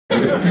So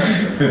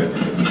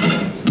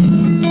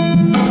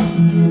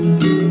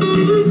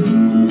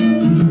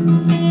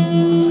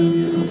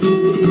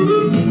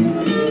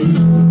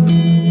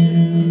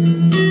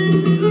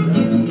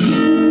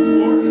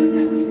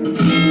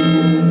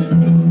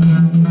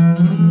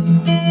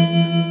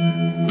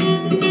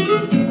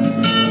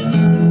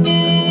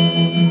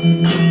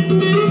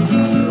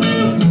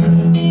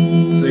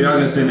y'all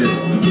gonna sing this.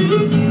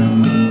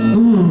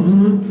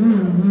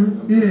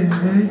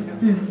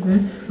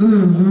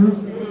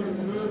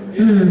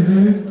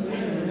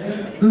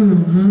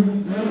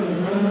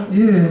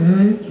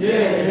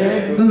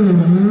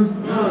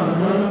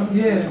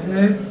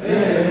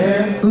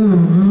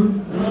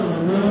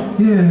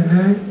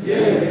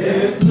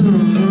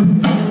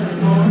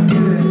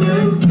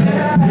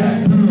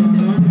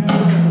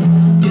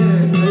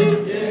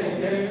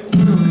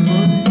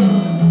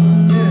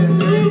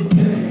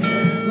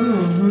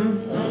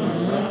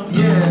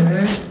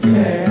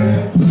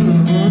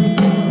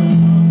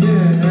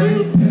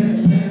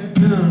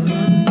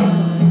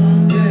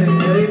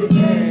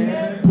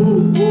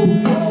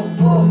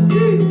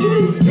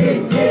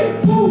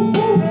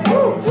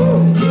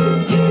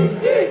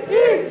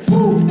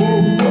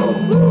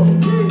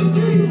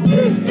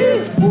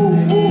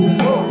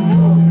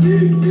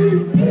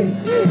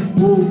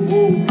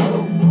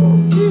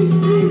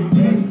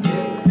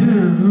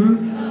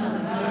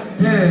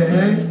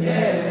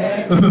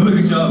 Look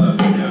at y'all though.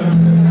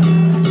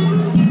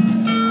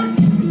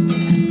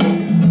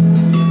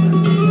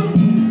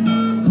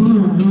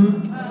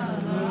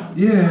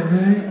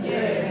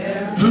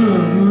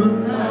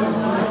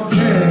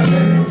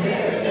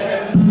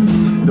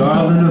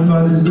 Darling, if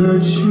I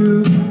desert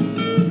you,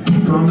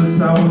 promise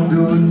I won't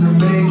do it to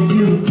make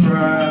you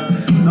cry.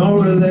 No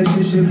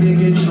relationship can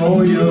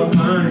control your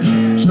mind.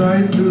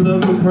 Try to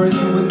love a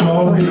person with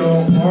all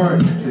your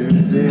heart.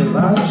 There's a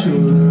lot you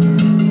learn.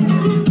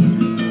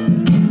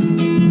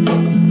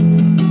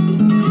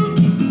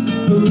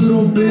 A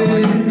little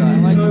bit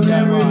of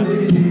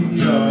everything,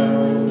 y'all.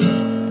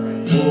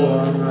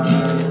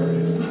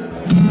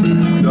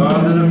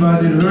 Darling, if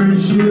I did hurt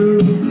you,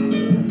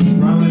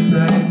 promise I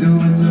ain't do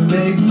it to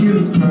make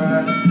you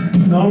cry.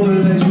 No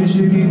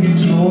relationship can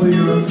control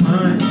your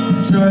mind.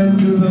 Try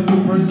to love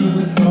a person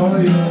with all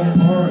your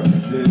heart.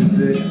 There's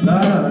a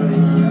lot I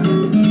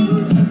learned.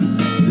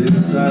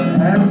 This I've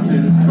had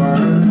since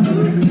birth.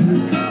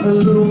 A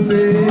little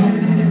bit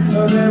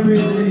of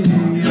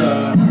everything,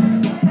 yeah.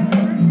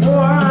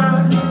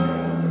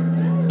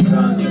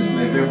 Nonsense,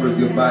 make never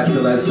goodbye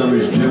till last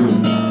summer's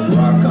June.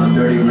 Rock on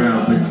dirty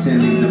ground,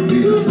 pretending to be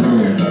the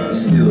throne.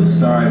 Still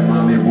sorry,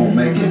 mommy, won't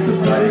make it to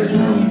Friday's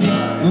room.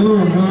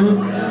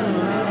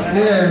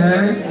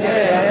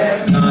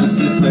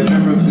 Nonsense, make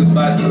never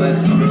goodbye till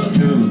last summer's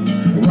June.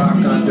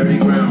 Rock on dirty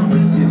ground,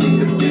 pretending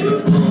to be the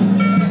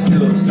throne.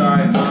 Still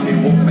sorry, mommy,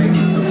 won't make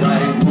it to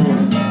Friday's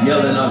room.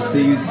 Yelling, I'll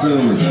see you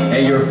soon.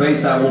 And your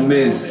face I will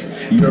miss.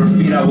 Your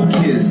feet I will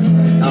kiss.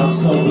 I'll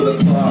sew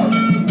with a cloth.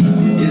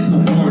 It's a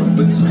warmth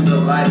between the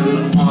light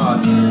and the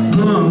moth.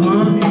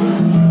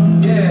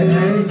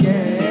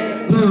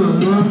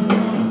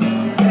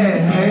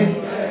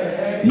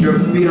 Your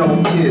feet I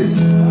will kiss.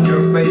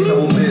 Your face I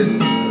will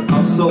miss.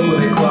 I'll sew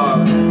with a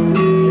cloth.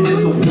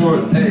 It's a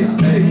warmth,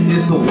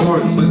 it's a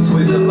warmth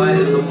between the light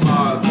and the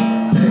moth.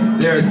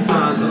 There are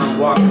times when I'm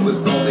walking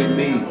with only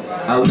me.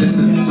 I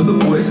listen to the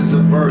voices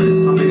of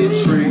birds humming in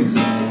trees.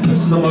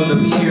 Some of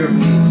them hear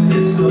me,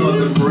 and some of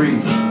them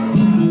breathe.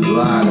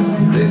 Lies,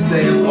 they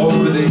say I'm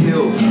over the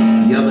hill,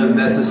 yelling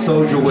that's a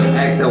soldier with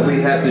axe that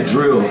we have to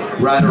drill.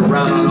 Ride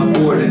around on a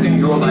board in New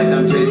York like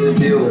I'm Jason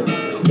Dill,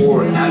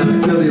 or out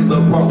in Philly,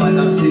 Love Park like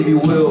I'm Stevie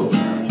Will.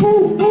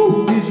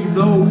 Did you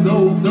know,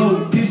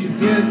 no, did you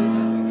guess?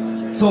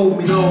 Told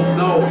me no,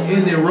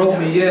 and they wrote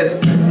me yes.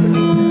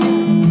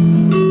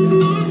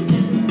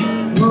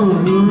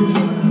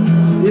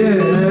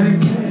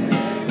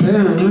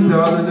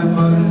 Darling, if I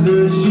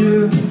desert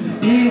you,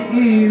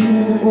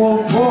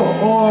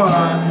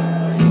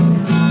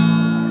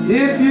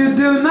 if you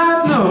do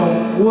not know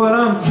what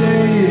I'm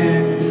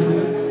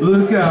saying,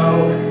 look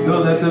out,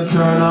 don't let them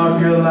turn off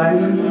your light.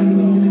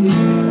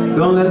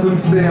 Don't let them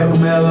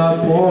fermer la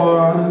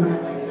porte.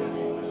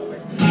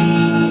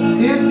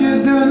 If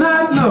you do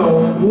not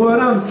know what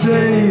I'm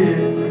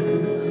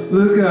saying,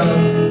 look out,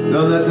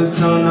 don't let them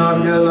turn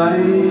off your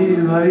light.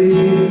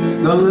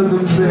 Don't let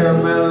them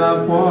fermer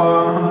la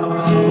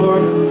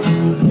porte.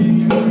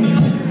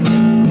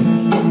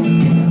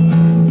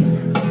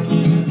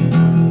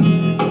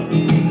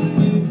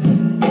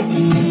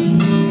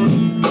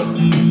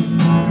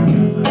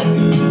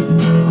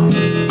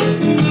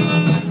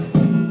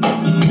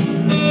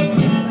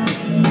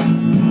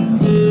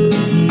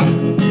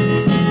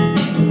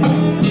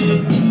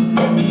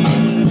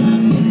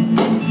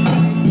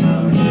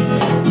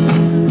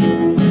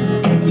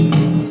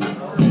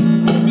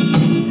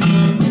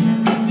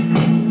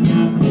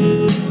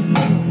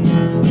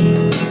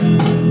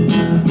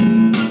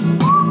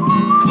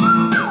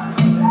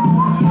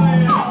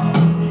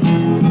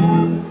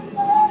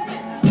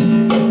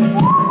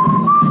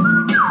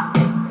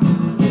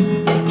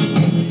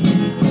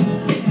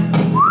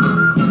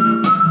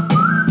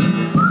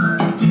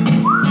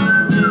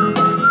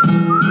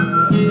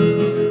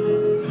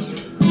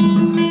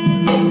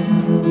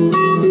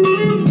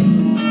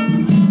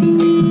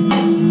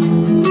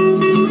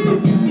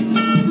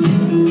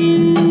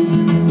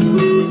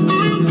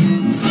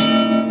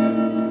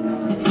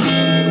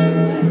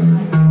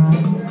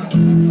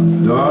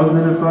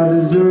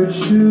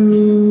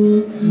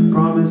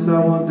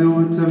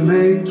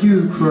 make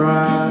you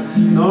cry.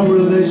 No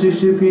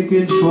relationship can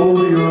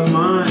control your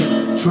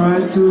mind.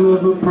 Try to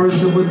love a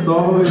person with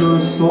all your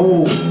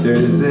soul.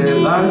 There's a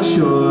lot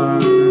you'll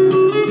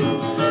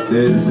learn.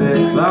 There's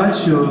a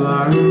lot you'll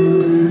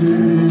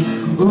learn.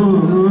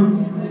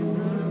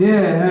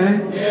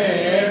 Yeah.